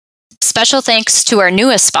Special thanks to our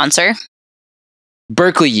newest sponsor,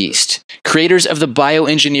 Berkeley Yeast, creators of the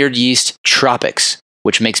bioengineered yeast Tropics,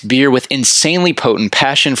 which makes beer with insanely potent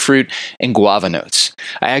passion fruit and guava notes.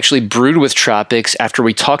 I actually brewed with Tropics after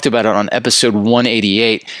we talked about it on episode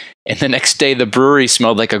 188, and the next day the brewery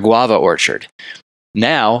smelled like a guava orchard.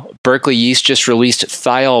 Now, Berkeley Yeast just released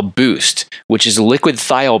Thiol Boost, which is a liquid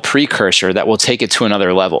thiol precursor that will take it to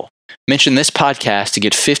another level. Mention this podcast to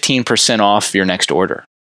get 15% off your next order.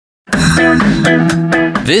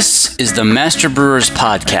 This is the Master Brewers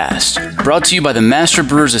Podcast, brought to you by the Master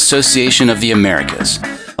Brewers Association of the Americas,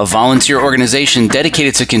 a volunteer organization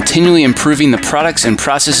dedicated to continually improving the products and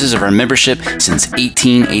processes of our membership since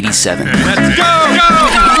 1887. Let's go!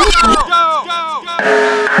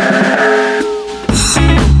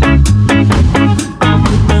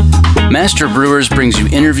 Master Brewers brings you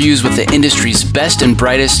interviews with the industry's best and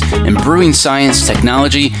brightest in brewing science,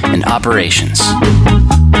 technology, and operations.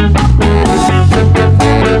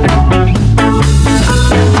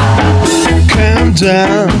 Calm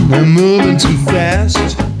down, I'm moving too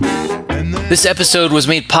fast. This episode was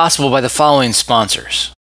made possible by the following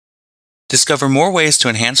sponsors. Discover more ways to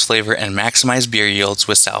enhance flavor and maximize beer yields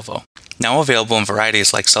with Salvo. Now available in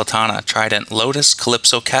varieties like Sultana, Trident, Lotus,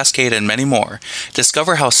 Calypso, Cascade, and many more.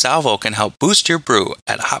 Discover how Salvo can help boost your brew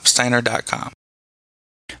at hopsteiner.com.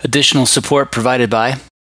 Additional support provided by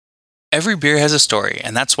Every beer has a story,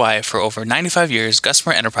 and that's why, for over 95 years,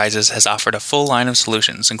 Gusmer Enterprises has offered a full line of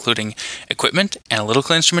solutions, including equipment,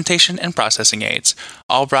 analytical instrumentation, and processing aids,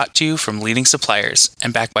 all brought to you from leading suppliers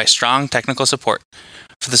and backed by strong technical support.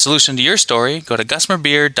 For the solution to your story, go to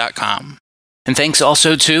gusmerbeer.com. And thanks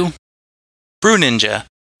also to Brew Ninja,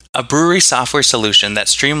 a brewery software solution that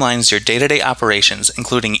streamlines your day-to-day operations,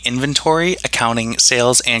 including inventory, accounting,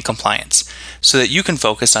 sales, and compliance, so that you can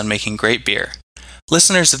focus on making great beer.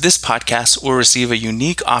 Listeners of this podcast will receive a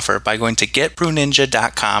unique offer by going to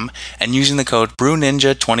getbrewninja.com and using the code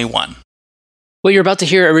BrewNinja21. What you're about to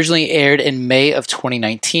hear originally aired in May of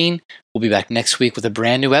 2019. We'll be back next week with a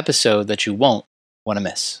brand new episode that you won't want to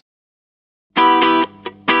miss.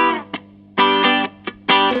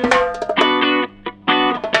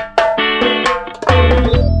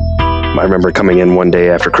 I remember coming in one day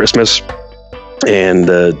after Christmas, and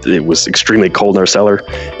it was extremely cold in our cellar,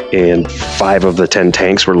 and 5 of the 10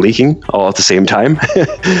 tanks were leaking all at the same time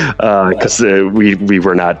because we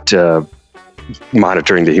were not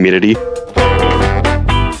monitoring the humidity.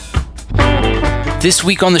 This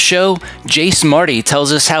week on the show, Jace Marty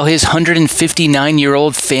tells us how his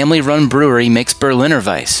 159-year-old family-run brewery makes Berliner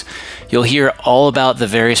Weisse. You'll hear all about the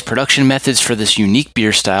various production methods for this unique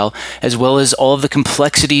beer style, as well as all of the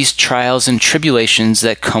complexities, trials, and tribulations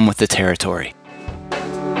that come with the territory.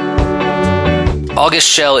 August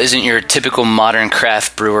Schell isn't your typical modern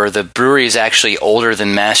craft brewer. The brewery is actually older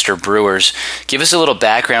than Master Brewers. Give us a little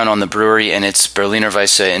background on the brewery and its Berliner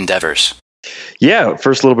Weisse endeavors. Yeah,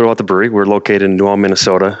 first a little bit about the brewery. We're located in New Ulm,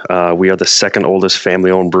 Minnesota. We are the second oldest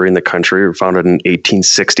family-owned brewery in the country. We were founded in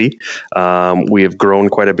 1860. We have grown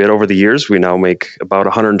quite a bit over the years. We now make about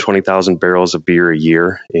 120,000 barrels of beer a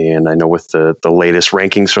year. And I know with the latest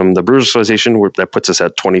rankings from the Brewers Association, that puts us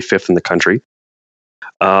at 25th in the country.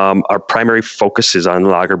 Our primary focus is on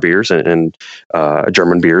lager beers and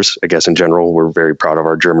German beers. I guess in general, we're very proud of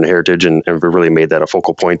our German heritage, and we've really made that a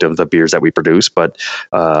focal point of the beers that we produce. But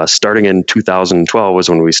starting in 2012 was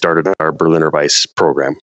when we started our Berliner Weisse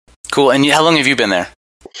program. Cool. And how long have you been there?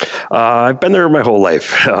 I've been there my whole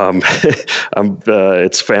life.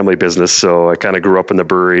 It's family business, so I kind of grew up in the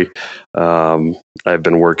brewery. I've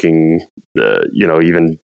been working,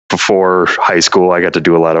 even before high school. I got to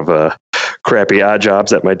do a lot of crappy odd jobs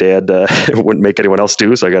that my dad wouldn't make anyone else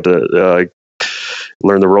do. So I got to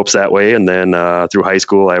learn the ropes that way. And then through high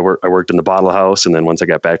school, I worked in the bottle house. And then once I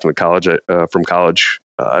got back from college,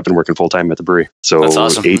 I've been working full time at the brewery. So that's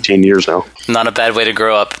awesome. 18 years now. Not a bad way to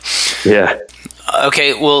grow up. Yeah.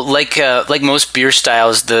 Okay, well, like most beer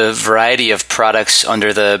styles, the variety of products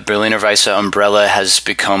under the Berliner Weisse umbrella has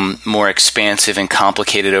become more expansive and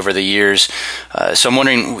complicated over the years. So I'm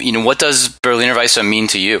wondering, what does Berliner Weisse mean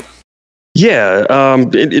to you? Yeah,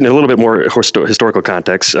 in a little bit more historical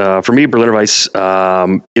context, for me, Berliner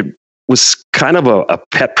Weisse, it was kind of a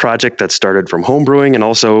pet project that started from home brewing and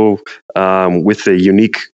also with the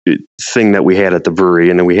unique thing that we had at the brewery.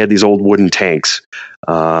 And then we had these old wooden tanks.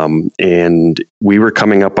 And we were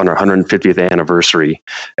coming up on our 150th anniversary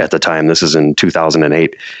at the time. This is in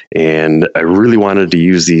 2008. And I really wanted to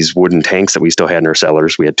use these wooden tanks that we still had in our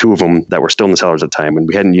cellars. We had 2 of them that were still in the cellars at the time, and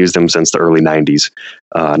we hadn't used them since the early 90s.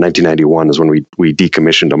 1991 is when we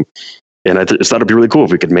decommissioned them. And I just thought it'd be really cool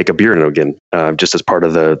if we could make a beer in it again, just as part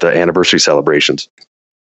of the anniversary celebrations.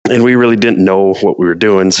 and we really didn't know what we were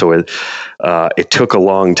doing. So it took a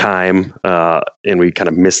long time, and we kind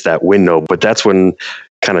of missed that window. But that's when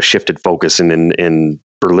kind of shifted focus, and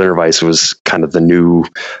Berliner Weisse was kind of the new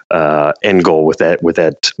end goal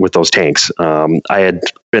with those tanks. I had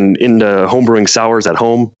been into homebrewing sours at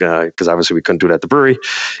home because obviously we couldn't do it at the brewery,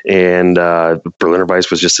 and Berliner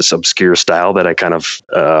Weisse was just this obscure style that I kind of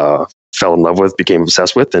fell in love with, became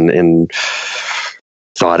obsessed with, and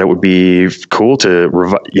thought it would be cool to,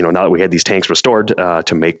 now that we had these tanks restored,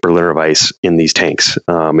 to make Berliner Weisse in these tanks.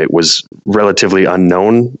 It was relatively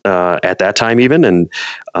unknown at that time even, and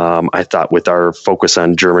I thought with our focus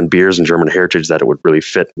on German beers and German heritage that it would really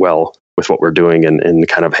fit well with what we're doing and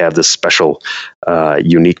kind of have this special,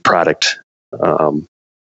 unique product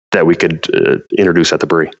that we could introduce at the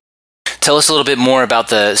brewery. Tell us a little bit more about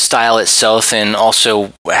the style itself and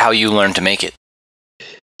also how you learned to make it.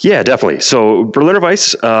 Yeah, definitely. So Berliner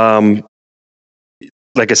Weisse,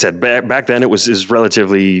 like I said, back then it was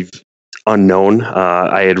relatively unknown.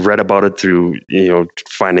 I had read about it through,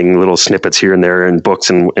 finding little snippets here and there in books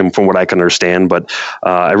and from what I can understand. But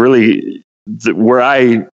where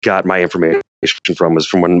I got my information from was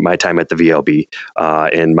from my time at the VLB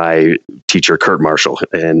and my teacher, Kurt Marshall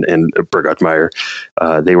and Birgit Meyer.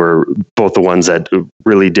 They were both the ones that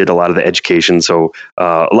really did a lot of the education. So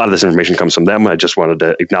a lot of this information comes from them. I just wanted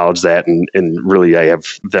to acknowledge that. And really, I have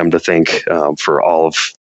them to thank for all of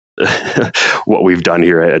what we've done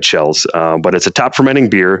here at Schell's. But it's a top fermenting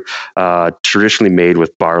beer, traditionally made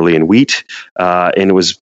with barley and wheat. And it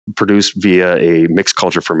was produced via a mixed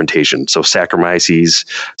culture fermentation. So Saccharomyces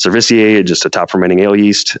cerevisiae, just a top fermenting ale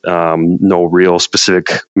yeast, no real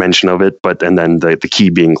specific mention of it, and then the key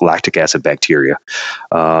being lactic acid bacteria.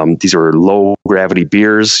 These are low gravity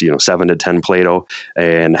beers, 7 to 10 Plato,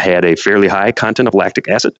 and had a fairly high content of lactic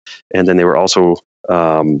acid. And then they were also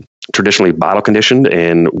traditionally bottle conditioned,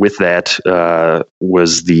 and with that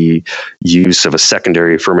was the use of a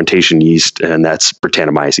secondary fermentation yeast, and that's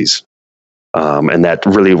Brettanomyces. And that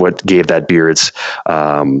really what gave that beer its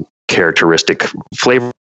characteristic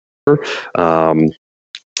flavor.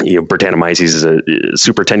 Brettanomyces is a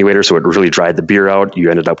super attenuator, so it really dried the beer out. You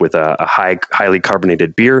ended up with a highly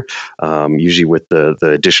carbonated beer. Usually with the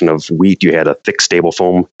addition of wheat, you had a thick, stable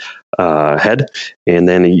foam head. And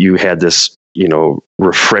then you had this,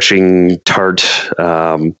 refreshing, tart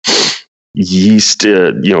yeast,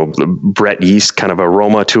 Brett yeast kind of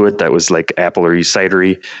aroma to it that was like apple or yeast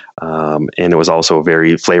cidery. And it was also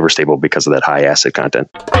very flavor stable because of that high acid content.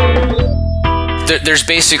 There's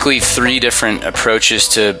basically 3 different approaches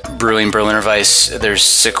to brewing Berliner Weisse. There's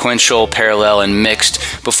sequential, parallel, and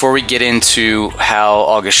mixed. Before we get into how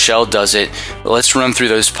August Schell does it, let's run through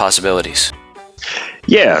those possibilities.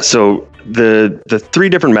 Yeah, so the 3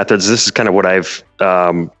 different methods, this is kind of what I've,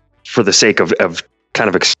 for the sake of kind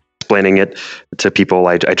of explaining it to people,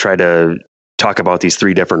 I try to talk about these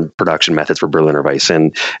 3 different production methods for Berliner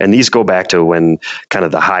Weisse. And these go back to when kind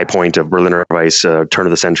of the high point of Berliner Weisse, turn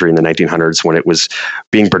of the century in the 1900s, when it was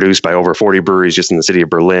being produced by over 40 breweries just in the city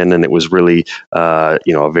of Berlin. And it was really, a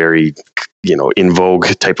very, in vogue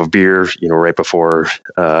type of beer, right before,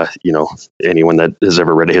 anyone that has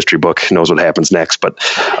ever read a history book knows what happens next. But,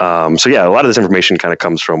 so yeah, a lot of this information kind of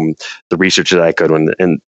comes from the research that I could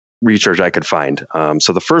and research I could find.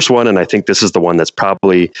 So the first one, and I think this is the one that's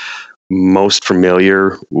probably most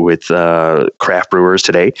familiar with craft brewers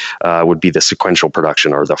today, would be the sequential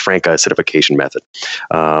production or the Franca acidification method.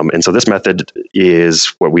 And so this method is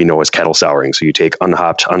what we know as kettle souring. So you take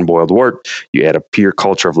unhopped, unboiled wort, you add a pure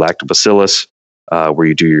culture of lactobacillus, where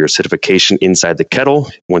you do your acidification inside the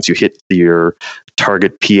kettle. Once you hit your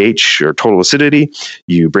target pH or total acidity,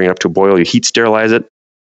 you bring it up to a boil, you heat sterilize it,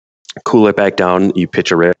 cool it back down, you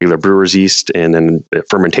pitch a regular brewer's yeast, and then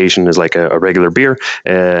fermentation is like a regular beer,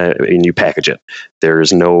 and you package it. There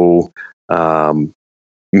is no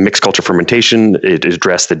mixed culture fermentation. It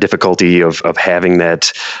addressed the difficulty of having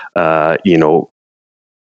that,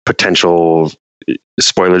 potential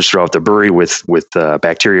spoilage throughout the brewery with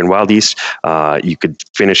bacteria and wild yeast. You could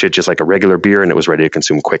finish it just like a regular beer, and it was ready to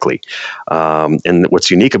consume quickly. And what's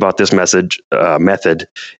unique about this method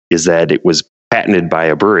is that it was patented by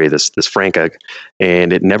a brewery, this Franca,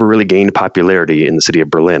 and it never really gained popularity in the city of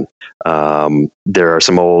Berlin. There are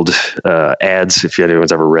some old ads, if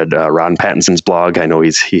anyone's ever read Ron Pattinson's blog, I know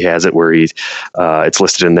he has it where it's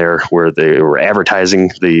listed in there where they were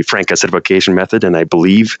advertising the Franca acidification method, and I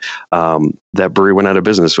believe that brewery went out of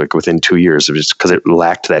business within 2 years, just because it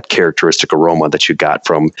lacked that characteristic aroma that you got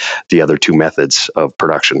from the other 2 methods of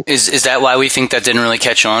production. Is that why we think that didn't really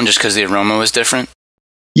catch on, just because the aroma was different?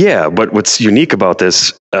 Yeah, but what's unique about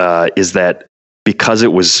this is that because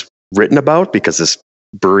it was written about, because this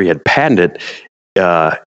brewery had patented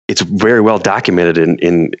it, it's very well documented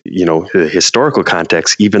in the historical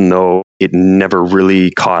context, even though it never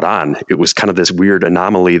really caught on. It was kind of this weird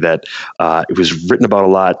anomaly that it was written about a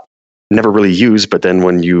lot, never really used, but then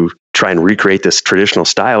when you try and recreate this traditional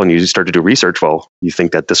style and you start to do research, well, you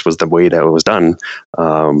think that this was the way that it was done.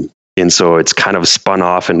 And so it's kind of spun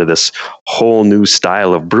off into this whole new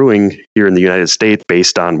style of brewing here in the United States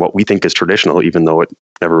based on what we think is traditional, even though it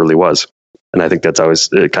never really was. And I think that's always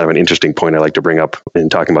kind of an interesting point I like to bring up in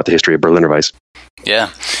talking about the history of Berliner Weisse.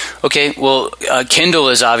 Yeah. Okay. Well, Kindle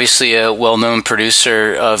is obviously a well-known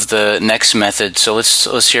producer of the next method. So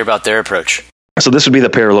let's hear about their approach. So this would be the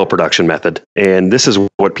parallel production method, and this is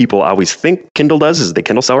what people always think Kindle does: is they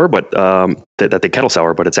kettle sour, but that they kettle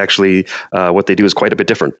sour. But it's actually what they do is quite a bit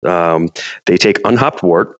different. They take unhopped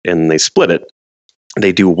wort and they split it.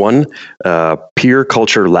 They do one pure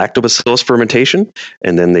culture lactobacillus fermentation,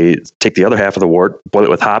 and then they take the other half of the wort, boil it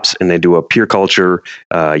with hops, and they do a pure culture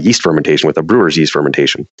yeast fermentation with a brewer's yeast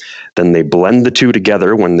fermentation. Then they blend the two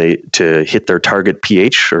together to hit their target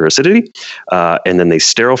pH or acidity, and then they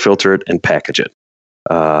sterile filter it and package it.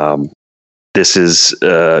 This is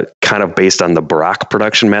kind of based on the Barak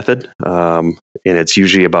production method, and it's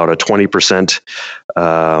usually about a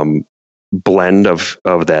 20% blend of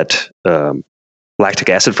that lactic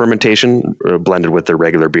acid fermentation blended with their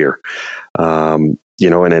regular beer. And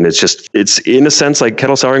then it's in a sense like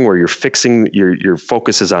kettle souring, where you're fixing your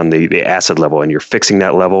focus is on the acid level, and you're fixing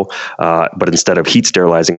that level. But instead of heat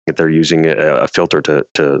sterilizing it, they're using a filter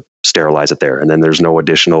to sterilize it there. And then there's no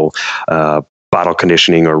additional bottle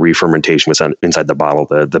conditioning or re-fermentation inside the bottle.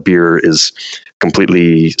 The beer is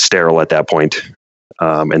completely sterile at that point.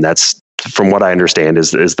 And that's, from what I understand,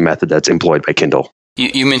 is the method that's employed by Kindle.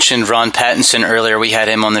 You mentioned Ron Pattinson earlier. We had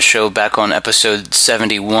him on the show back on episode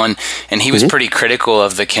 71, and he was pretty critical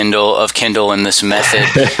of Kindle and this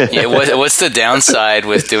method. Yeah, what's the downside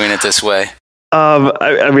with doing it this way?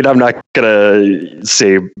 I mean, I'm not gonna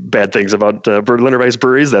say bad things about Berliner Weisse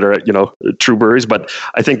breweries that are true breweries, but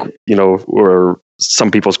I think or some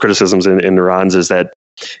people's criticisms in Ron's is that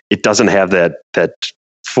it doesn't have that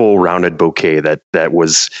full rounded bouquet that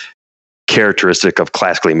was characteristic of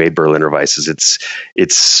classically made Berliner Weisses.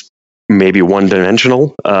 It's maybe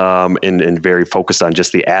one-dimensional and very focused on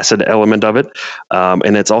just the acid element of it,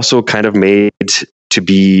 and it's also kind of made to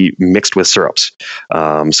be mixed with syrups.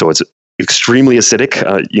 So it's extremely acidic.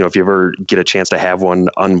 If you ever get a chance to have one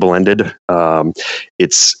unblended,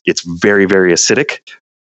 it's very, very acidic,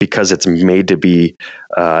 because it's made to be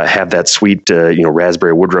have that sweet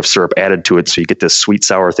raspberry woodruff syrup added to it, so you get this sweet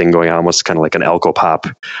sour thing going on, almost kind of like an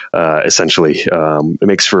alcopop. Essentially, it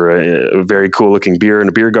makes for a very cool looking beer in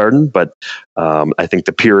a beer garden, but I think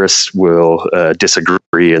the purists will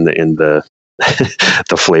disagree in the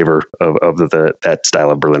the flavor of that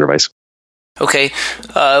style of Berliner Weisse. Okay,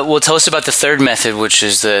 well, tell us about the third method, which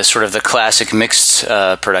is the sort of the classic mixed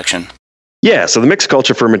production. Yeah, so the mixed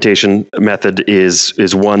culture fermentation method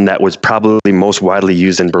is one that was probably most widely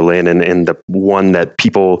used in Berlin, and the one that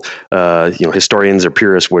people, historians or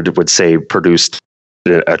purists would say produced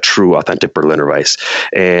a true, authentic Berliner Weisse.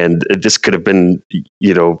 And this could have been,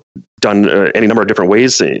 done any number of different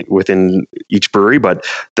ways within each brewery, but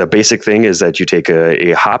the basic thing is that you take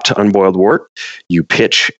a hopped unboiled wort, you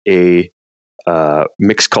pitch a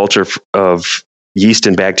mixed culture of yeast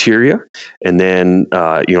and bacteria, and then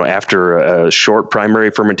after a short primary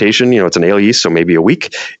fermentation, it's an ale yeast, so maybe a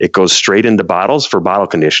week, it goes straight into bottles for bottle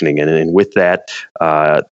conditioning, and with that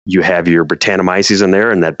you have your Brettanomyces in there,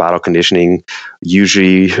 and that bottle conditioning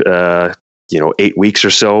usually 8 weeks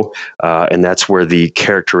or so, and that's where the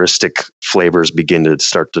characteristic flavors begin to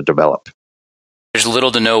start to develop. There's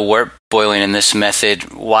little to no wort boiling in this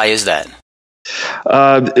method. Why is that?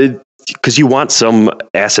 Because you want some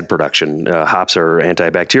acid production. Hops are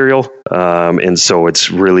antibacterial, and so it's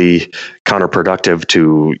really counterproductive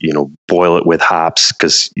to boil it with hops,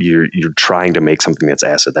 because you're trying to make something that's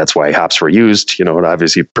acid. That's why hops were used, to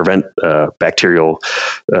obviously prevent bacterial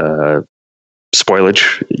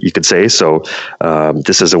spoilage, you could say. So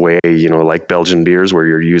this is a way, like Belgian beers, where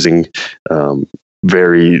you're using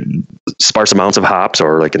very sparse amounts of hops,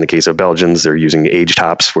 or like in the case of Belgians, they're using aged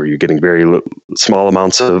hops, where you're getting very small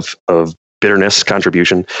amounts of bitterness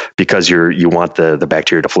contribution, because you want the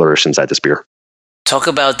bacteria to flourish inside this beer. Talk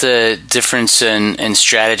about the difference in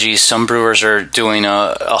strategies. Some brewers are doing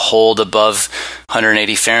a hold above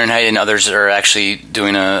 180 Fahrenheit, and others are actually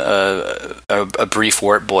doing a brief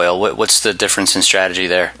wort boil. What's the difference in strategy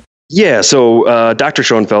there? Yeah, so Dr.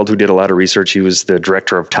 Schoenfeld, who did a lot of research, he was the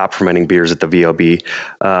director of top fermenting beers at the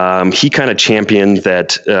VLB. He kind of championed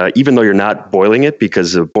that even though you're not boiling it,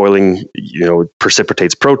 because of boiling,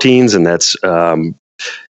 precipitates proteins, and that's,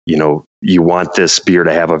 you want this beer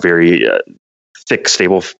to have a very thick,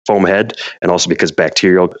 stable foam head, and also because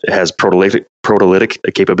bacterial has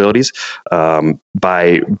proteolytic capabilities.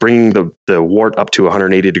 By bringing the wort up to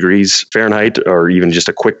 180 degrees Fahrenheit, or even just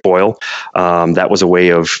a quick boil, that was a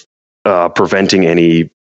way of preventing any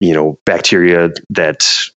bacteria that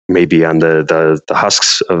may be on the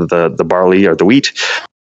husks of the barley or the wheat.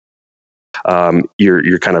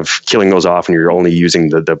 You're kind of killing those off, and you're only using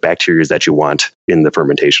the bacteria that you want in the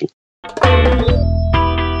fermentation.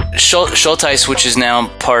 Schultheiss, which is now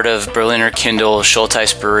part of Berliner Kindl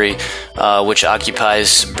Schultheiss Brewery, which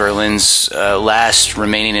occupies Berlin's last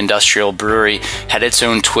remaining industrial brewery, had its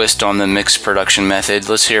own twist on the mixed production method.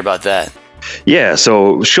 Let's hear about that. Yeah,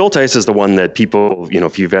 so Schultheiss is the one that people,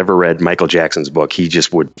 if you've ever read Michael Jackson's book, he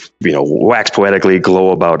just would, wax poetically glow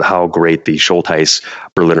about how great the Schultheiss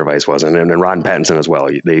Berliner Weiss was. And Ron Pattinson as well.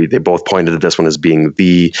 They both pointed to this one as being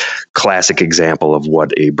the classic example of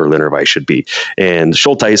what a Berliner Weiss should be. And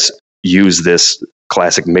Schultheiss used this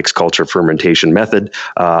classic mixed culture fermentation method,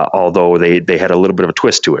 although they had a little bit of a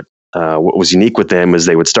twist to it. What was unique with them is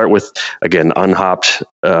they would start with, again, unhopped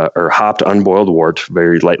or hopped unboiled wort,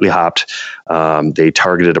 very lightly hopped. They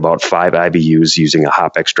targeted about 5 IBUs using a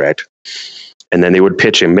hop extract. And then they would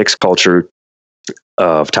pitch a mixed culture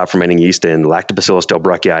of top fermenting yeast and Lactobacillus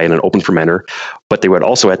delbrueckii in an open fermenter. But they would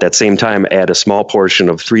also at that same time add a small portion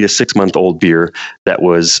of 3 to 6 month old beer that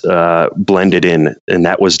was blended in, and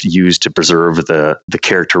that was used to preserve the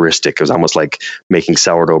characteristic. It was almost like making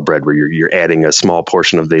sourdough bread, where you're adding a small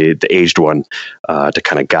portion of the aged one to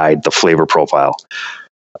kind of guide the flavor profile.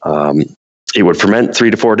 It would ferment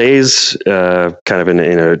 3 to 4 days, kind of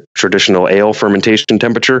in a traditional ale fermentation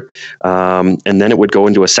temperature. And then it would go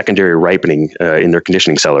into a secondary ripening in their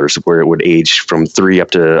conditioning cellars, where it would age from 3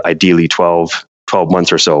 up to ideally 12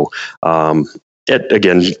 months or so. At,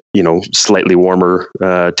 again, slightly warmer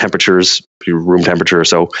temperatures, room temperature or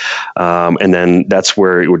so. And then that's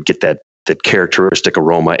where it would get that characteristic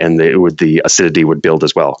aroma, and the acidity would build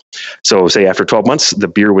as well. So say after 12 months, the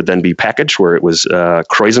beer would then be packaged where it was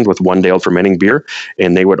krausened with 1-day old fermenting beer,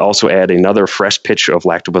 and they would also add another fresh pitch of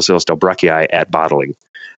Lactobacillus delbrueckii at bottling.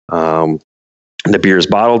 The beer is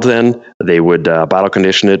bottled then. They would bottle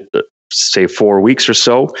condition it, say 4 weeks or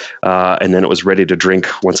so, and then it was ready to drink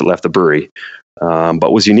once it left the brewery. But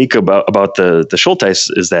what was unique about the Schultheiss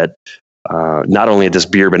is that not only had this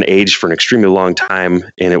beer been aged for an extremely long time,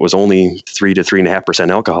 and it was only 3 to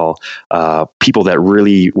 3.5% alcohol, people that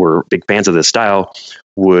really were big fans of this style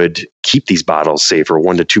would keep these bottles, say, for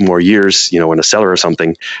 1 to 2 more years, in a cellar or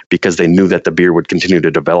something, because they knew that the beer would continue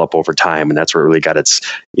to develop over time. And that's where it really got its,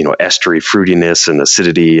 estery fruitiness and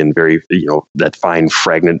acidity and very, that fine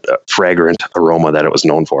fragrant aroma that it was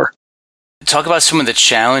known for. Talk about some of the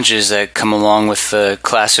challenges that come along with the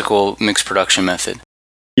classical mixed production method.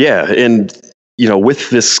 Yeah, and with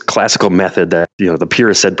this classical method that the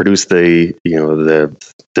purists said produced the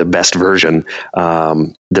best version,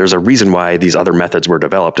 there's a reason why these other methods were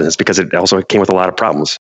developed, and it's because it also came with a lot of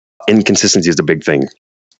problems. Inconsistency is a big thing.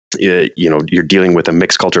 You're dealing with a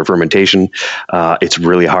mixed culture fermentation. It's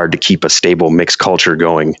really hard to keep a stable mixed culture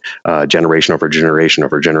going generation over generation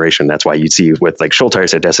over generation. That's why you see with like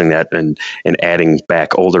Schultheiss addressing that and adding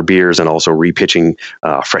back older beers and also repitching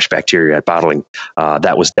fresh bacteria at bottling.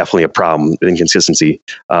 That was definitely a problem, inconsistency.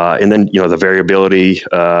 And then, the variability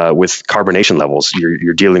with carbonation levels.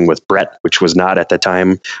 You're dealing with Brett, which was not at the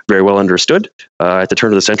time very well understood at the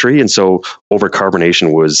turn of the century. And so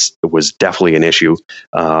overcarbonation was definitely an issue.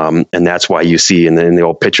 And that's why you see in the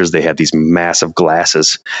old pictures, they had these massive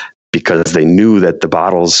glasses, because they knew that the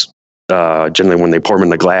bottles, generally when they pour them in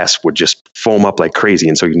the glass, would just foam up like crazy.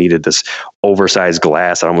 And so you needed this oversized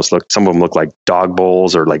glass that almost some of them looked like dog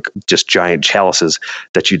bowls or like just giant chalices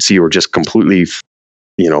that you'd see were just completely,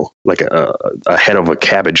 like a head of a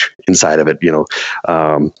cabbage inside of it,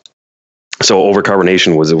 So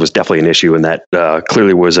overcarbonation was definitely an issue, and that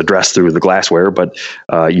clearly was addressed through the glassware, but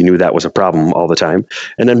you knew that was a problem all the time.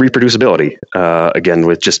 And then reproducibility, again,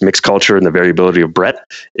 with just mixed culture and the variability of Brett,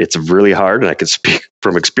 it's really hard, and I can speak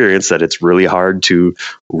from experience that it's really hard to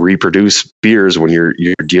reproduce beers when you're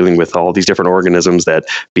dealing with all these different organisms that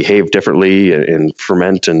behave differently and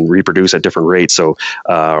ferment and reproduce at different rates. So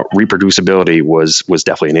reproducibility was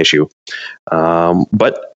definitely an issue.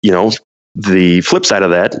 But the flip side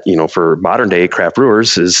of that, for modern day craft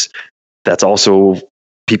brewers, is that's also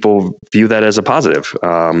people view that as a positive.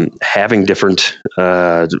 Having different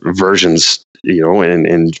versions,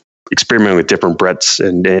 and experimenting with different breadths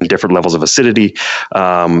and different levels of acidity,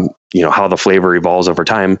 how the flavor evolves over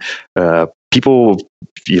time. People,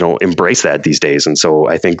 embrace that these days. And so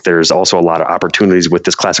I think there's also a lot of opportunities with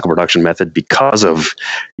this classical production method because of,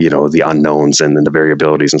 the unknowns and the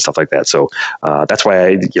variabilities and stuff like that. So that's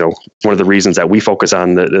why one of the reasons that we focus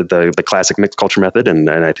on the classic mixed culture method. And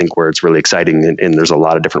I think where it's really exciting and there's a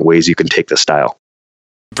lot of different ways you can take this style.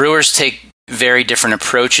 Brewers take very different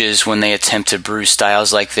approaches when they attempt to brew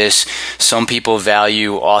styles like this. Some people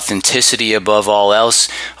value authenticity above all else.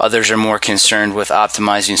 Others are more concerned with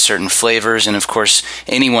optimizing certain flavors. And of course,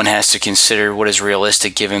 anyone has to consider what is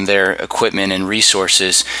realistic given their equipment and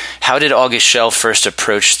resources. How did August Schell first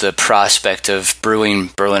approach the prospect of brewing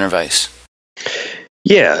Berliner Weisse?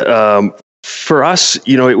 Yeah, for us,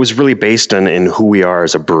 it was really based on in who we are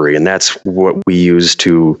as a brewery, and that's what we use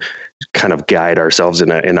to kind of guide ourselves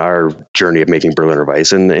in our journey of making Berliner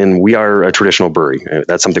Weisse. And we are a traditional brewery.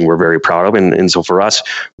 That's something we're very proud of. And so for us,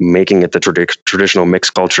 making it the traditional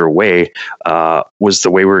mixed culture way was the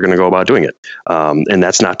way we were going to go about doing it. And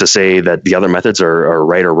that's not to say that the other methods are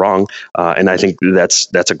right or wrong. And I think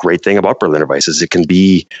that's a great thing about Berliner Weisse is it can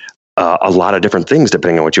be a lot of different things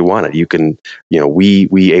depending on what you want it. You can,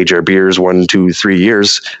 we age our beers 1, 2, 3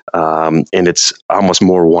 years, and it's almost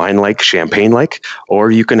more wine-like, champagne-like, or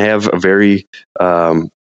you can have a very, light,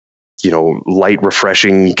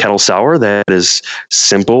 refreshing kettle sour that is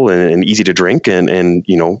simple and easy to drink and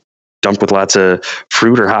dumped with lots of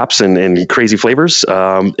fruit or hops and crazy flavors.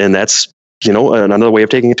 And that's, another way of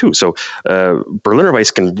taking it too. So Berliner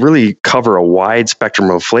Weisse can really cover a wide spectrum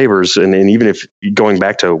of flavors. And even if going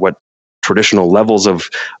back to what traditional levels of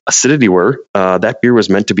acidity were, that beer was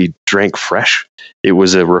meant to be drank fresh. It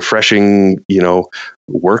was a refreshing,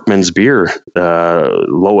 workman's beer,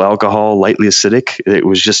 low alcohol, lightly acidic. It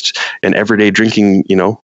was just an everyday drinking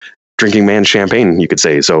man champagne, you could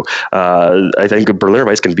say. So I think Berliner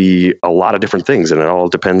Weisse can be a lot of different things, and it all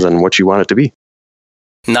depends on what you want it to be.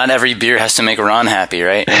 Not every beer has to make Ron happy,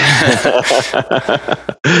 right?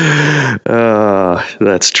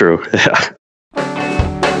 That's true. Yeah.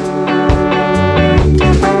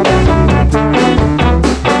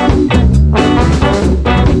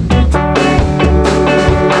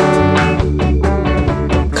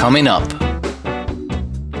 Coming up,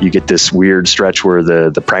 you get this weird stretch where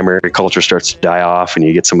the primary culture starts to die off and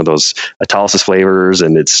you get some of those autolysis flavors,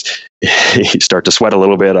 and you start to sweat a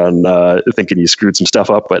little bit on thinking you screwed some stuff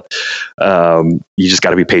up, but you just got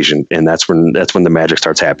to be patient, and that's when the magic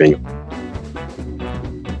starts happening.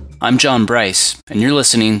 I'm John Bryce, and you're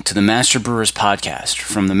listening to the Master Brewers Podcast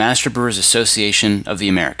from the Master Brewers Association of the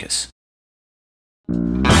Americas.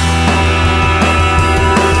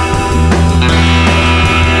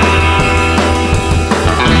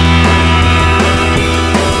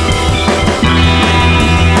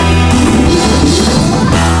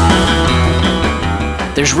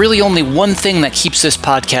 There's really only one thing that keeps this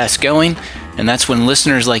podcast going, and that's when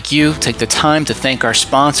listeners like you take the time to thank our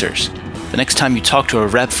sponsors. The next time you talk to a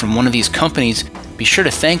rep from one of these companies, be sure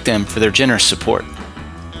to thank them for their generous support.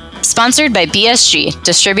 Sponsored by BSG,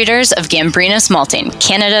 distributors of Gambrinus Malting,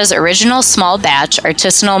 Canada's original small batch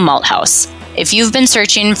artisanal malt house. If you've been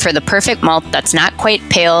searching for the perfect malt that's not quite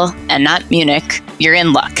pale and not Munich, you're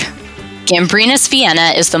in luck. Gambrinus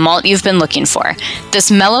Vienna is the malt you've been looking for.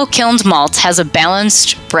 This mellow kilned malt has a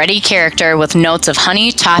balanced, bready character with notes of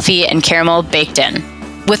honey, toffee, and caramel baked in.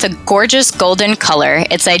 With a gorgeous golden color,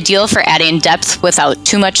 it's ideal for adding depth without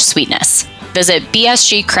too much sweetness. Visit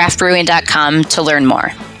bsgcraftbrewing.com to learn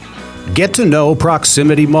more. Get to know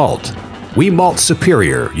Proximity Malt. We malt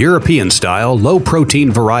superior, European-style,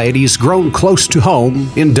 low-protein varieties grown close to home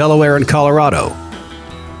in Delaware and Colorado.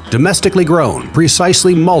 Domestically grown,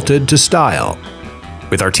 precisely malted to style.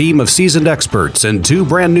 With our team of seasoned experts and 2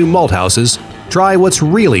 brand new malt houses, try what's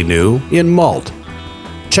really new in malt.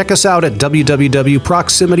 Check us out at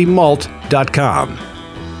www.proximitymalt.com.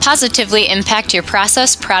 Positively impact your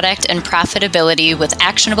process, product, and profitability with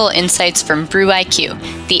actionable insights from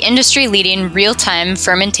BrewIQ, the industry-leading real-time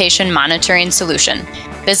fermentation monitoring solution.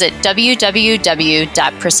 Visit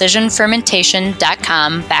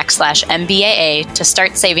www.precisionfermentation.com/MBAA to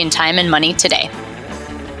start saving time and money today.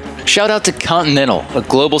 Shout out to Continental, a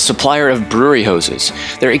global supplier of brewery hoses.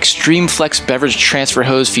 Their Extreme Flex beverage transfer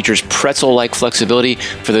hose features pretzel-like flexibility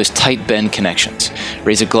for those tight bend connections.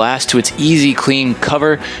 Raise a glass to its easy, clean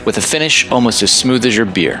cover with a finish almost as smooth as your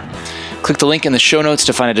beer. Click the link in the show notes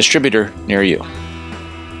to find a distributor near you.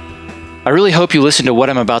 I really hope you listen to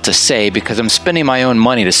what I'm about to say because I'm spending my own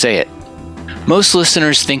money to say it. Most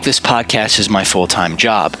listeners think this podcast is my full-time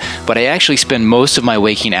job, but I actually spend most of my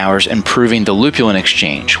waking hours improving the Lupulin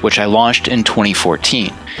Exchange, which I launched in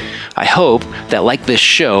 2014. I hope that, like this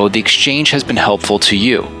show, the Exchange has been helpful to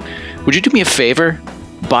you. Would you do me a favor?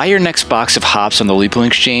 Buy your next box of hops on the Lupulin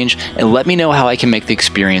Exchange and let me know how I can make the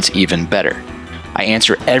experience even better. I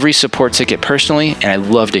answer every support ticket personally, and I'd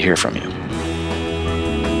love to hear from you.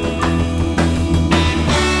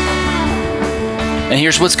 And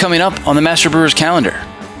here's what's coming up on the Master Brewers calendar.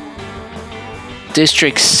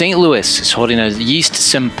 District St. Louis is holding a yeast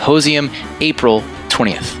symposium April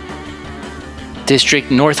 20th. District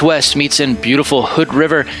Northwest meets in beautiful Hood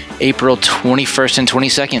River April 21st and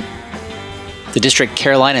 22nd. The District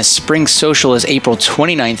Carolina Spring Social is April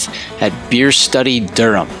 29th at Beer Study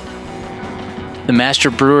Durham. The Master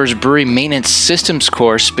Brewers Brewery Maintenance Systems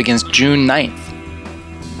course begins June 9th.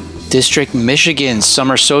 District Michigan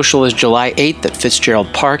Summer Social is July 8th at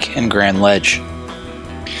Fitzgerald Park and Grand Ledge.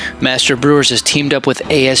 Master Brewers has teamed up with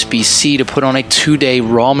ASBC to put on a 2-day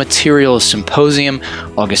raw materials symposium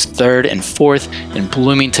August 3rd and 4th in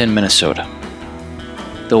Bloomington, Minnesota.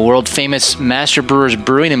 The world-famous Master Brewers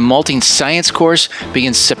Brewing and Malting Science course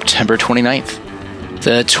begins September 29th.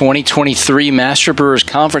 The 2023 Master Brewers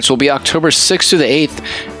Conference will be October 6th through the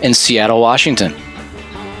 8th in Seattle, Washington.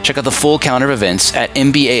 Check out the full calendar of events at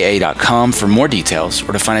mbaa.com for more details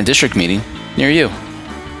or to find a district meeting near you.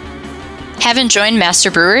 Haven't joined Master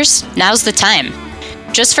Brewers? Now's the time.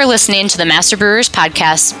 Just for listening to the Master Brewers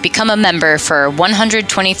podcast, become a member for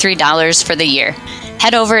 $123 for the year.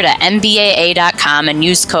 Head over to mbaa.com and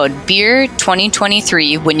use code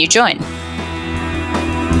BEER2023 when you join.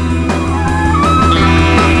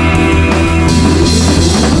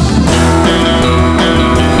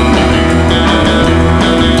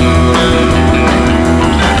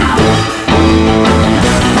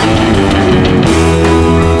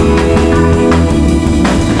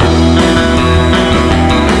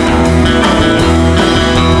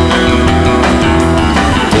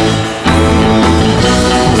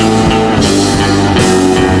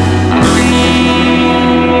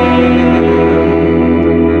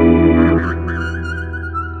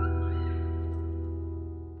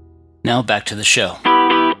 Now back to the show.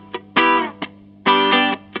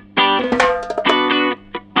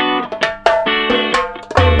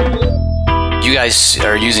 You guys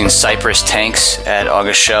are using Cypress tanks at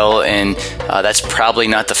August Schell, and that's probably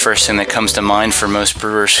not the first thing that comes to mind for most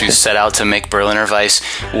brewers who set out to make Berliner Weisse.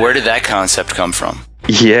 Where did that concept come from?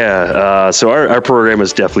 Yeah, so our program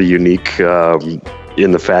is definitely unique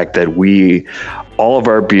in the fact that all of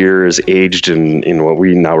our beer is aged in what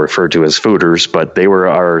we now refer to as foeders, but they were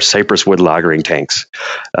our cypress wood lagering tanks.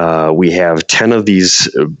 We have 10 of these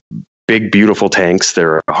big, beautiful tanks.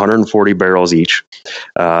 They're 140 barrels each,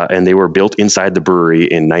 and they were built inside the brewery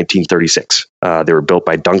in 1936. They were built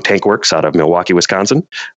by Dunk Tank Works out of Milwaukee, Wisconsin.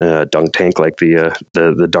 Dunk Tank, like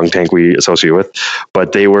the dunk tank we associate with.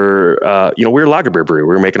 But they were, we're a lager beer brewery.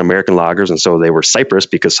 We were making American lagers, and so they were Cypress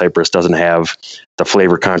because Cypress doesn't have the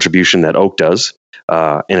flavor contribution that oak does.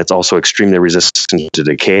 And it's also extremely resistant to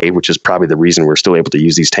decay, which is probably the reason we're still able to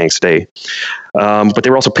use these tanks today. But they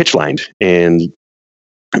were also pitch lined, and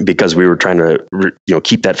because we were trying to,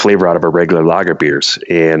 keep that flavor out of our regular lager beers.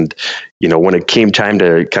 And, when it came time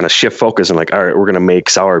to kind of shift focus and like, all right, we're going to make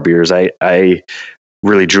sour beers, I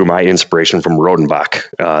really drew my inspiration from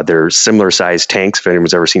Rodenbach. They're similar sized tanks. If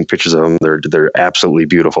anyone's ever seen pictures of them, they're absolutely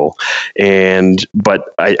beautiful.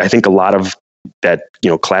 But I think a lot of that,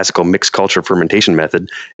 classical mixed culture fermentation method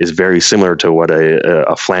is very similar to what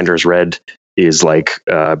a Flanders Red is like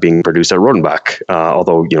being produced at Rodenbach,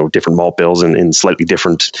 although different malt bills and slightly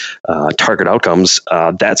different target outcomes.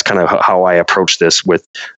 That's kind of how I approached this with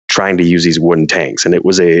trying to use these wooden tanks, and it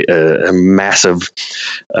was a massive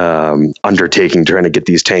undertaking trying to get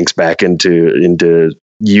these tanks back into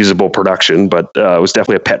usable production. But it was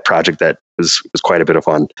definitely a pet project that was quite a bit of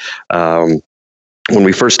fun. When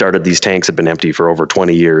we first started, these tanks had been empty for over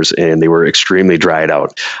 20 years, and they were extremely dried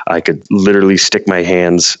out. I could literally stick my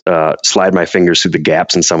hands, slide my fingers through the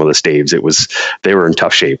gaps in some of the staves. They were in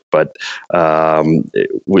tough shape. But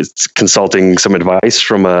with consulting some advice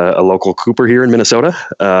from a local cooper here in Minnesota,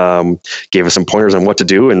 gave us some pointers on what to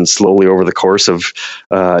do. And slowly over the course of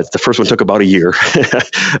the first one took about a year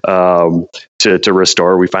to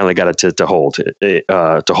restore. We finally got it to hold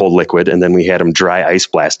liquid, and then we had them dry ice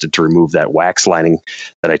blasted to remove that wax lining blending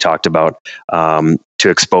that I talked about, to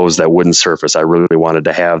expose that wooden surface. I really wanted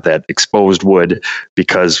to have that exposed wood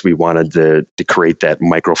because we wanted to create that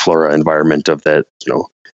microflora environment of that,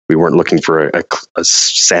 we weren't looking for a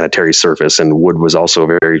sanitary surface, and wood was also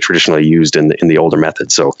very traditionally used in the older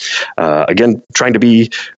method. So again, trying to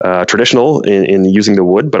be traditional in using the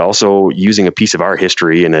wood, but also using a piece of our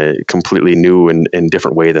history in a completely new and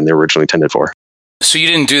different way than they were originally intended for. So you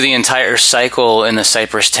didn't do the entire cycle in the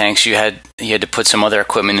cypress tanks. You had to put some other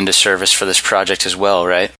equipment into service for this project as well,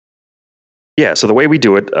 right? Yeah. So the way we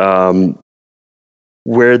do it,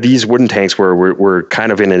 where these wooden tanks were, we're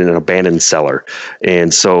kind of in an abandoned cellar.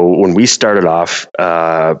 And so when we started off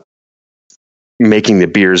making the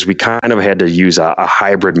beers, we kind of had to use a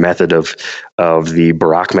hybrid method of the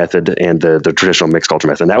Baroque method and the traditional mixed culture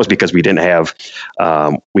method. And that was because we didn't have,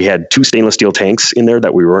 we had 2 stainless steel tanks in there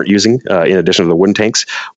that we weren't using in addition to the wooden tanks,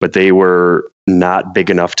 but they were not big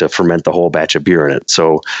enough to ferment the whole batch of beer in it.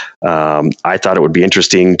 So I thought it would be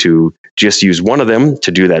interesting to just use one of them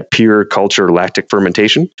to do that pure culture lactic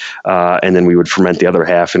fermentation. And then we would ferment the other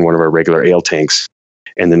half in one of our regular ale tanks.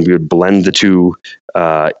 And then we would blend the two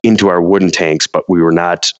into our wooden tanks, but we were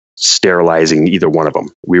not sterilizing either one of them.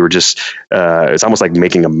 We were just, it's almost like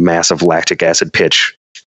making a massive lactic acid pitch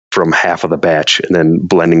from half of the batch and then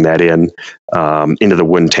blending that into the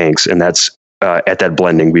wooden tanks. And that's, at that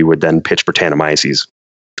blending, we would then pitch Brettanomyces.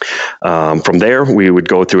 From there, we would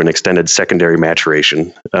go through an extended secondary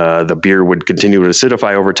maturation. The beer would continue to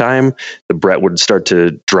acidify over time. The Brett would start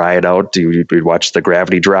to dry it out. We'd watch the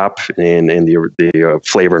gravity drop and the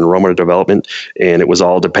flavor and aroma development. And it was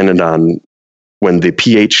all dependent on when the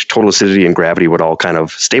pH, total acidity, and gravity would all kind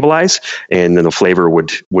of stabilize, and then the flavor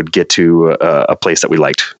would get to a place that we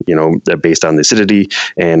liked, based on the acidity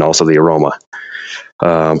and also the aroma.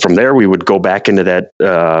 From there, we would go back into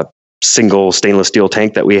that single stainless steel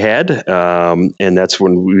tank that we had, and that's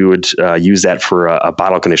when we would use that for a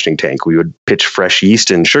bottle conditioning tank. We would pitch fresh yeast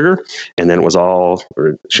and sugar, and then it was all,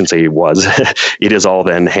 or I shouldn't say it was, it is all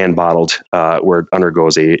then hand bottled where it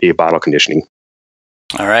undergoes a bottle conditioning.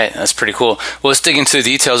 All right, that's pretty cool. Well, let's dig into the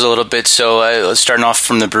details a little bit. So let's start off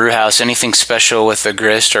from the brew house. Anything special with the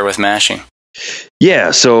grist or with mashing?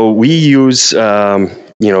 Yeah, so we use,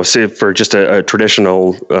 say for just a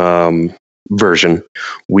traditional version,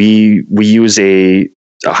 we use a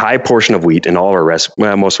high portion of wheat in all our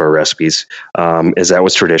most of our recipes, as that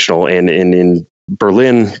was traditional. And in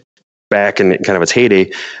Berlin, back in kind of its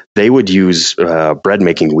heyday, they would use bread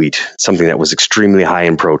making wheat, something that was extremely high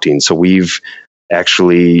in protein. So we've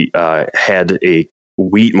actually had a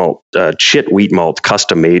wheat malt, chit wheat malt,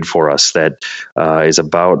 custom made for us that is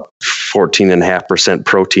about 14.5%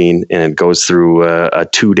 protein, and it goes through a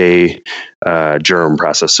 2-day germ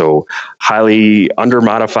process. So highly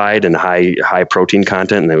undermodified and high protein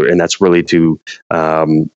content, and that's really to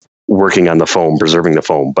working on the foam, preserving the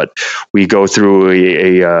foam. But we go through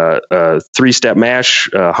a 3-step mash,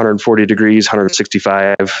 140 degrees,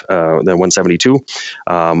 165, then 172.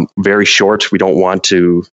 Very short. We don't want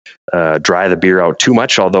to dry the beer out too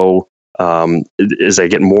much, although as I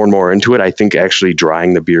get more and more into it, I think actually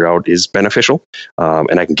drying the beer out is beneficial.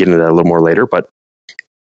 And I can get into that a little more later, but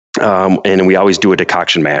and we always do a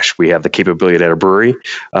decoction mash. We have the capability at our brewery.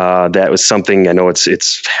 That was something, I know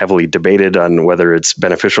it's heavily debated on whether it's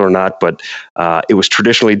beneficial or not, but it was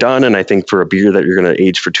traditionally done. And I think for a beer that you're going to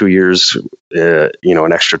age for 2 years, an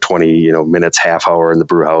extra 20 minutes, half hour in the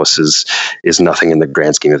brew house is nothing in the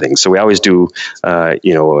grand scheme of things. So we always do a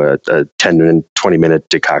 10 and 20 minute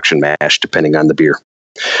decoction mash depending on the beer.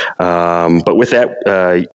 But with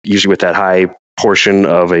that, usually with that high portion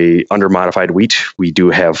of a undermodified wheat, we do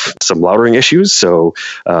have some lautering issues. So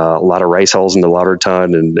a lot of rice hulls in the lauter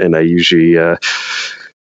tun, and I usually am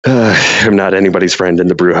not anybody's friend in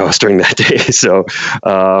the brew house during that day. So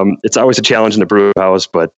it's always a challenge in the brew house,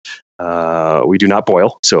 but we do not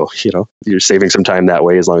boil. So, you're saving some time that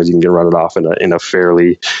way as long as you can run it off in a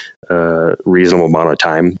fairly reasonable amount of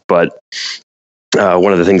time. But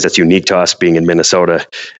one of the things that's unique to us being in Minnesota,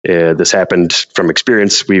 this happened from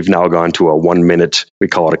experience. We've now gone to a 1 minute, we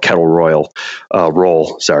call it a kettle roll,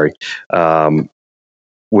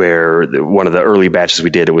 where one of the early batches we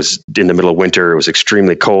did, it was in the middle of winter. It was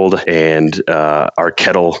extremely cold, and our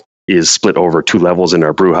kettle is split over 2 levels in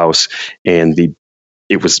our brew house, and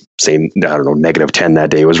it was -10 that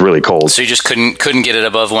day. It was really cold. So you just couldn't get it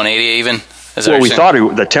above 180 even? Well, we thought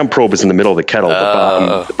the temp probe was in the middle of the kettle.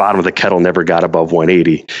 The bottom of the kettle never got above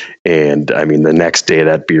 180. And I mean, the next day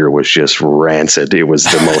that beer was just rancid. It was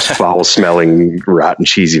the most foul smelling, rotten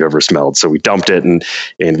cheese you've ever smelled. So we dumped it and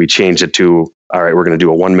we changed it to, all right, we're going to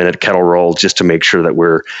do a 1 minute kettle roll just to make sure that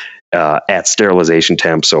we're at sterilization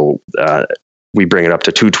temp. So we bring it up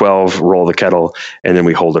to 212, roll the kettle, and then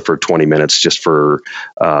we hold it for 20 minutes just for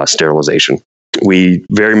sterilization. We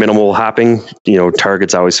very minimal hopping,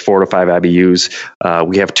 target's always 4 to 5 IBUs.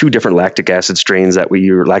 We have 2 different lactic acid strains or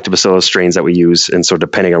lactobacillus strains that we use. And so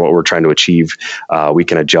depending on what we're trying to achieve, we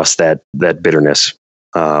can adjust that bitterness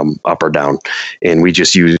up or down. And we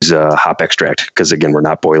just use hop extract because, again, we're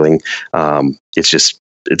not boiling.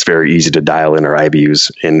 It's very easy to dial in our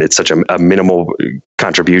IBUs, and it's such a minimal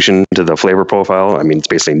contribution to the flavor profile. I mean, it's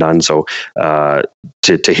basically none. So to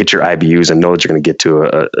hit your IBUs and know that you're going to get to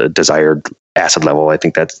a desired acid level, I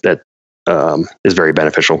think that is very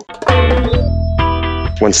beneficial.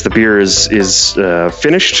 Once the beer is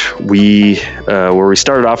finished, where we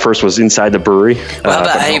started off first was inside the brewery. Well,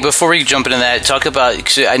 how about, before we jump into that, talk about,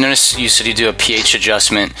 cause I noticed you said you do a pH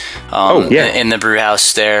adjustment in the brew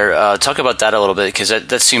house there. Talk about that a little bit, because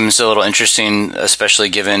that seems a little interesting, especially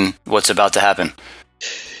given what's about to happen.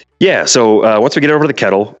 Yeah, so once we get over the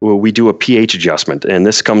kettle, we do a pH adjustment, and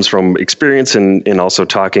this comes from experience and also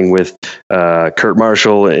talking with Kurt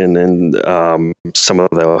Marshall and some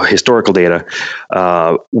of the historical data.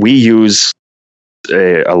 We use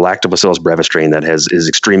a Lactobacillus brevis strain that is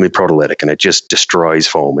extremely proteolytic, and it just destroys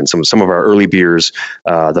foam. And some of our early beers,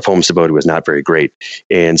 the foam stability was not very great,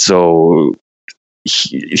 and so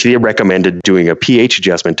he recommended doing a pH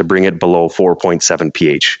adjustment to bring it below 4.7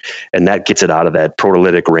 pH, and that gets it out of that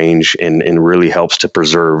proteolytic range and really helps to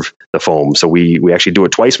preserve the foam. So we actually do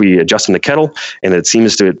it twice. We adjust in the kettle, and it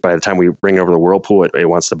seems to, by the time we bring it over the whirlpool, it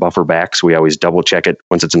wants to buffer back. So we always double check it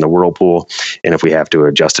once it's in the whirlpool, and if we have to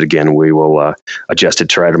adjust it again, we will adjust it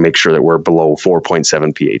to try to make sure that we're below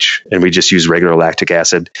 4.7 pH. And we just use regular lactic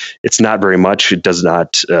acid. It's not very much. It does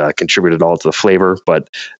not contribute at all to the flavor,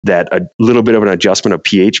 but that a little bit of an adjustment of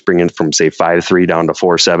pH, bringing it from say 5.3 down to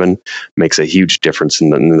 4.7, makes a huge difference in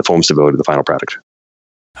the foam stability of the final product.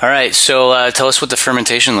 All right, so tell us what the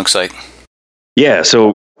fermentation looks like. Yeah,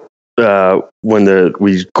 so when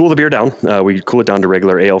we cool the beer down, we cool it down to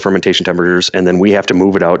regular ale fermentation temperatures, and then we have to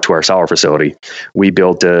move it out to our sour facility. We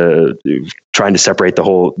built trying to separate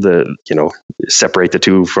separate the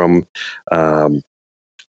two from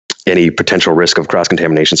any potential risk of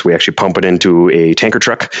cross-contamination. So we actually pump it into a tanker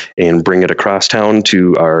truck and bring it across town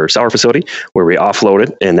to our sour facility where we offload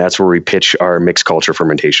it, and that's where we pitch our mixed culture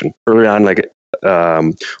fermentation. Early on,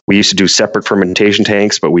 we used to do separate fermentation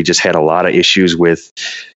tanks, but we just had a lot of issues with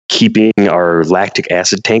keeping our lactic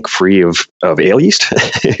acid tank free of ale yeast.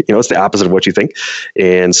 It's the opposite of what you think.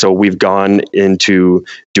 And so we've gone into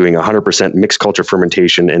doing 100% mixed culture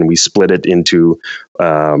fermentation, and we split it into,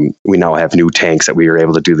 we now have new tanks that we are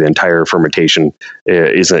able to do the entire fermentation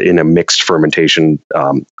in a mixed fermentation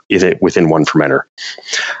within one fermenter.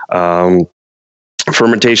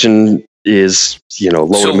 Fermentation is,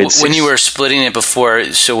 low to mid. When you were splitting it before,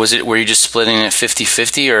 were you just splitting it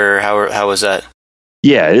 50-50, or how was that?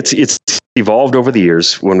 Yeah, it's evolved over the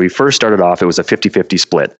years. When we first started off, it was a 50-50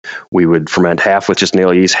 split. We would ferment half with just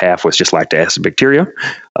nail yeast, half with just lactic acid bacteria.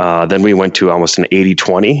 Then we went to almost an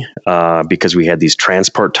 80-20 because we had these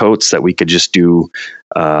transport totes that we could just do.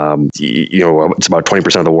 It's about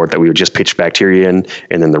 20% of the wort that we would just pitch bacteria in,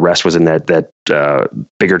 and then the rest was in that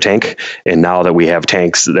bigger tank. And now that we have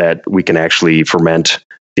tanks that we can actually ferment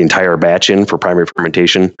the entire batch in for primary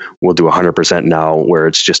fermentation, we'll do 100% now, where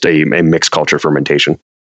it's just a mixed culture fermentation.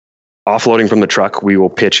 Offloading from the truck, we will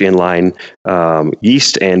pitch inline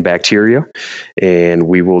yeast and bacteria, and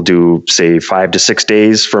we will do, say, 5 to 6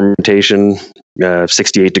 days fermentation,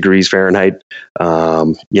 68 degrees Fahrenheit,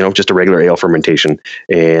 just a regular ale fermentation.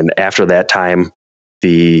 And after that time,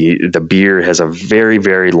 the beer has a very,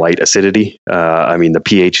 very light acidity. The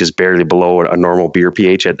pH is barely below a normal beer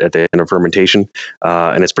pH at the end of fermentation,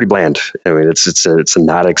 and it's pretty bland. It's a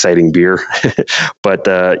not exciting beer, but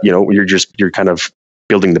you're kind of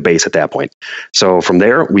building the base at that point. So from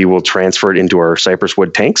there, we will transfer it into our cypress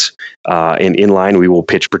wood tanks, and inline we will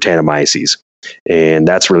pitch Brettanomyces, and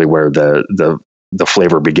that's really where the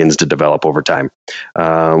flavor begins to develop over time.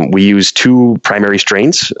 We use 2 primary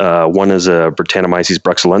strains. One is a Brettanomyces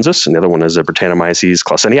bruxellensis, and the other one is a Brettanomyces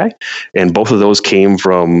clausenii. And both of those came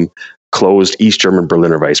from closed East German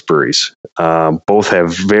Berliner Weiss breweries. Both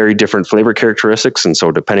have very different flavor characteristics, and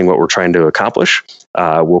so depending what we're trying to accomplish,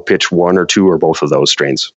 we'll pitch 1 or 2 or both of those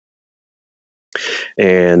strains.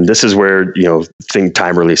 And this is where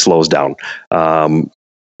time really slows down.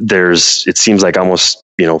 It seems like almost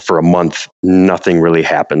for a month nothing really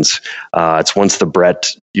happens. It's once the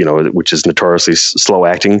Brett, which is notoriously slow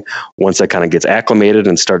acting, once that kind of gets acclimated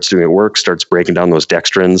and starts doing work, starts breaking down those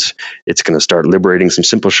dextrins, it's going to start liberating some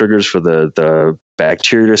simple sugars for the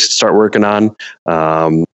bacteria to start working on.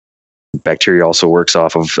 Bacteria also works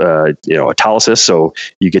off of autolysis, so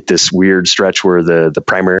you get this weird stretch where the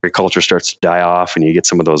primary culture starts to die off, and you get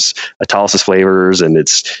some of those autolysis flavors, and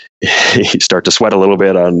you start to sweat a little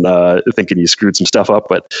bit on thinking you screwed some stuff up,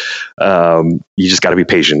 but you just got to be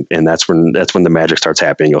patient, and that's when the magic starts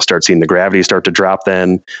happening. You'll start seeing the gravity start to drop,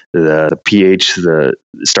 then the pH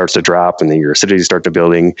starts to drop, and then your acidity start to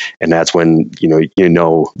building, and that's when you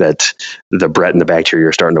know that the Brett and the bacteria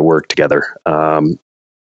are starting to work together.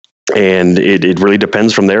 And it really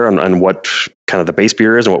depends from there on what kind of the base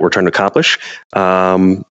beer is and what we're trying to accomplish.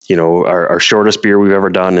 Our shortest beer we've ever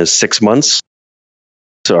done is 6 months.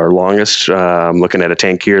 So our longest, I'm looking at a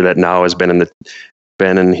tank here that now has been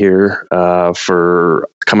in here for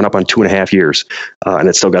coming up on 2.5 years, and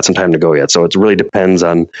it's still got some time to go yet. So it really depends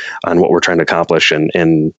on what we're trying to accomplish.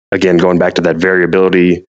 And again, going back to that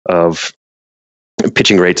variability of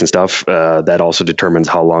pitching rates and stuff, that also determines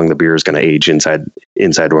how long the beer is going to age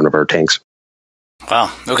inside one of our tanks.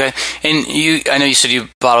 Wow. Okay. And I know you said you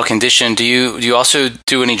bottle condition. Do you also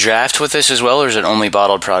do any draft with this as well, or is it only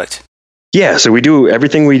bottled product? Yeah, so we do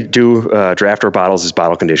everything we do, draft our bottles is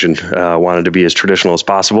bottle conditioned. Wanted to be as traditional as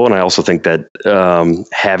possible. And I also think that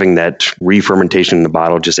having that re-fermentation in the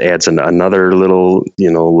bottle just adds another little,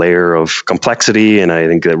 layer of complexity. And I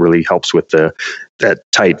think that really helps with that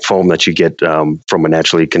tight foam that you get from a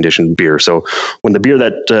naturally conditioned beer. So when the beer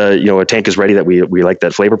that, a tank is ready, that we like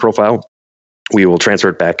that flavor profile, we will transfer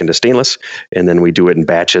it back into stainless. And then we do it in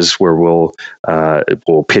batches where we'll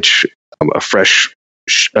pitch a fresh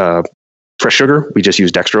sugar. We just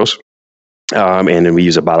use dextrose. And then we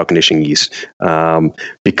use a bottle conditioning yeast.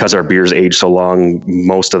 Because our beers age so long,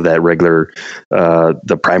 most of that regular,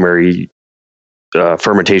 the primary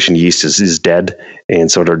fermentation yeast is dead. And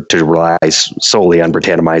so to rely solely on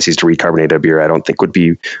Brettanomyces to recarbonate a beer, I don't think would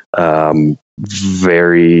be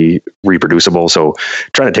very reproducible. So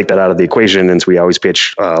trying to take that out of the equation. And so we always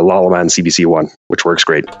pitch Lalaman CBC1, which works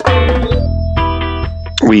great.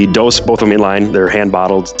 We dose both of them in line. They're hand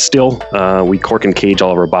bottled still. We cork and cage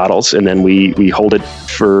all of our bottles, and then we hold it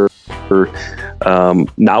for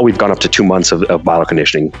now we've gone up to 2 months of bottle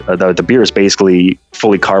conditioning. The beer is basically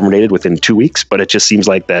fully carbonated within 2 weeks, but it just seems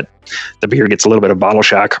like that the beer gets a little bit of bottle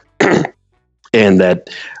shock and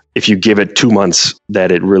that if you give it 2 months,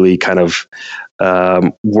 that it really kind of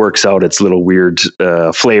works out its little weird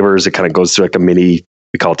flavors. It kind of goes through like a mini,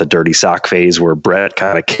 we call it the dirty sock phase, where Brett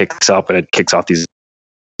kind of kicks up and it kicks off these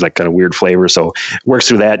like kind of weird flavor. So it works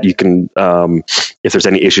through that. You can, if there's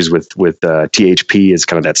any issues with THP, is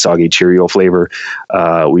kind of that soggy Cheerio flavor.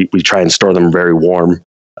 We try and store them very warm,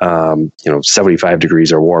 75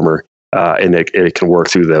 degrees or warmer, and it can work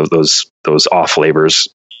through those off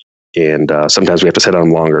flavors. And sometimes we have to sit on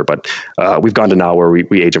them longer, but we've gone to now where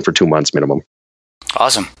we age them for 2 months minimum.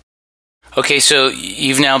 Awesome. Okay, so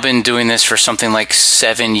you've now been doing this for something like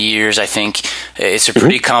 7 years, I think. It's a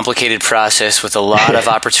pretty complicated process with a lot of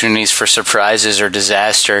opportunities for surprises or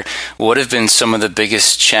disaster. What have been some of the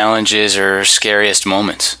biggest challenges or scariest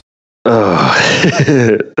moments?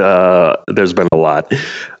 There's been a lot.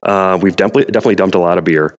 We've definitely dumped a lot of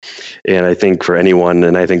beer. And I think for anyone,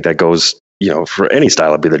 and I think that goes, for any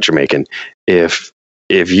style of beer that you're making, if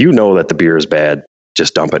you know that the beer is bad,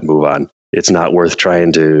 just dump it and move on. It's not worth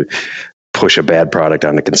trying to push a bad product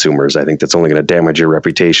on the consumers. I think that's only going to damage your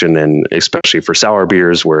reputation, and especially for sour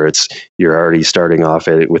beers where you're already starting off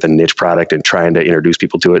with a niche product and trying to introduce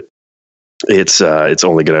people to it. It's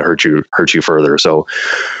only going to hurt you further. So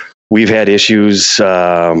we've had issues,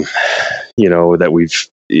 that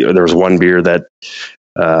there was one beer that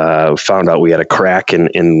found out we had a crack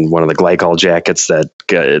in one of the glycol jackets that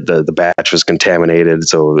the batch was contaminated.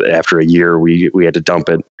 So after a year, we had to dump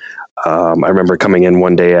it. I remember coming in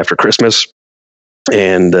one day after Christmas,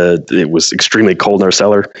 and it was extremely cold in our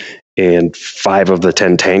cellar, and 5 of the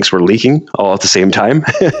 10 tanks were leaking all at the same time.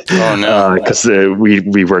 Oh no! Because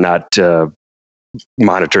we were not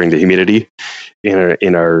monitoring the humidity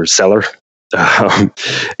in our cellar,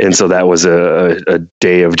 and so that was a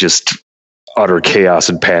day of just utter chaos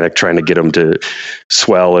and panic, trying to get them to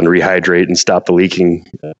swell and rehydrate and stop the leaking.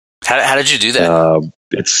 How did you do that?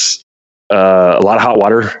 It's a lot of hot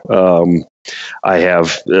water. I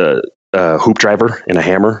have a hoop driver and a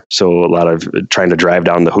hammer, so a lot of trying to drive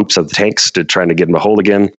down the hoops of the tanks to trying to get them to hold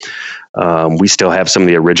again. We still have some of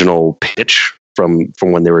the original pitch from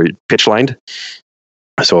when they were pitch lined.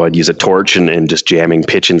 So I'd use a torch and just jamming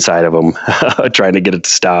pitch inside of them, trying to get it to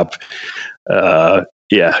stop.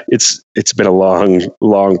 It's been a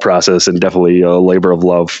long process, and definitely a labor of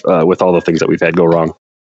love with all the things that we've had go wrong.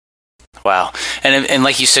 Wow. And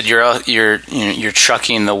like you said, you're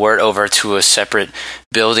trucking the wort over to a separate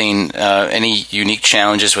building. Any unique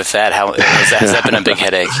challenges with that? Has that been a big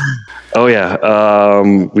headache? Oh yeah.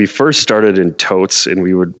 We first started in totes, and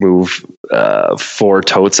we would move 4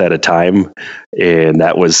 totes at a time, and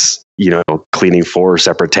that was cleaning 4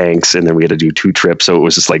 separate tanks, and then we had to do 2 trips. So it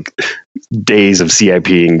was just like days of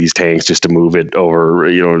CIPing these tanks just to move it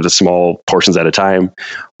over, the small portions at a time.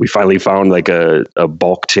 We finally found like a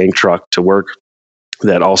bulk tank truck to work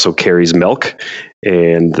that also carries milk,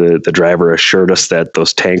 and the driver assured us that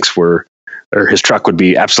those tanks his truck would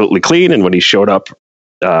be absolutely clean. And when he showed up,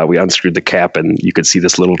 we unscrewed the cap, and you could see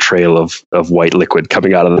this little trail of white liquid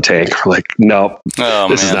coming out of the tank. We're like, no,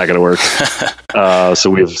 this is not going to work. So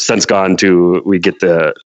we've since we get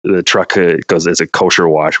the truck goes as a kosher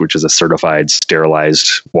wash, which is a certified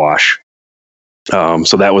sterilized wash.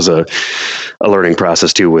 So that was a learning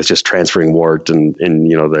process too, with just transferring wort and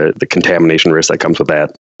the contamination risk that comes with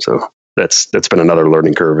that. So that's been another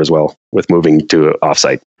learning curve as well with moving to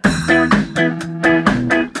offsite.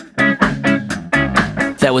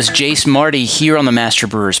 That was Jace Marty here on the Master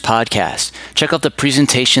Brewers podcast. Check out the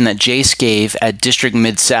presentation that Jace gave at District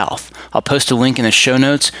Mid-South. I'll post a link in the show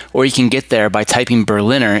notes, or you can get there by typing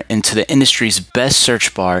Berliner into the industry's best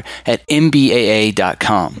search bar at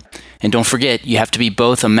mbaa.com. And don't forget, you have to be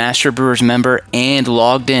both a Master Brewers member and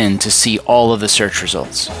logged in to see all of the search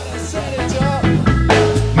results. My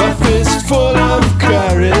fist full of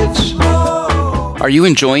courage. Are you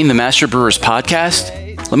enjoying the Master Brewers podcast?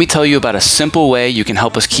 Let me tell you about a simple way you can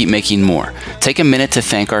help us keep making more. Take a minute to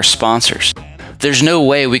thank our sponsors. There's no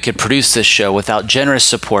way we could produce this show without generous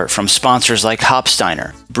support from sponsors like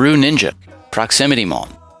Hopsteiner, Brew Ninja, Proximity Malt,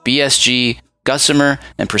 BSG, Gussamer,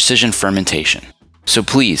 and Precision Fermentation. So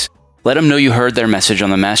please, let them know you heard their message on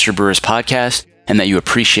the Master Brewers podcast and that you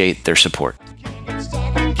appreciate their support.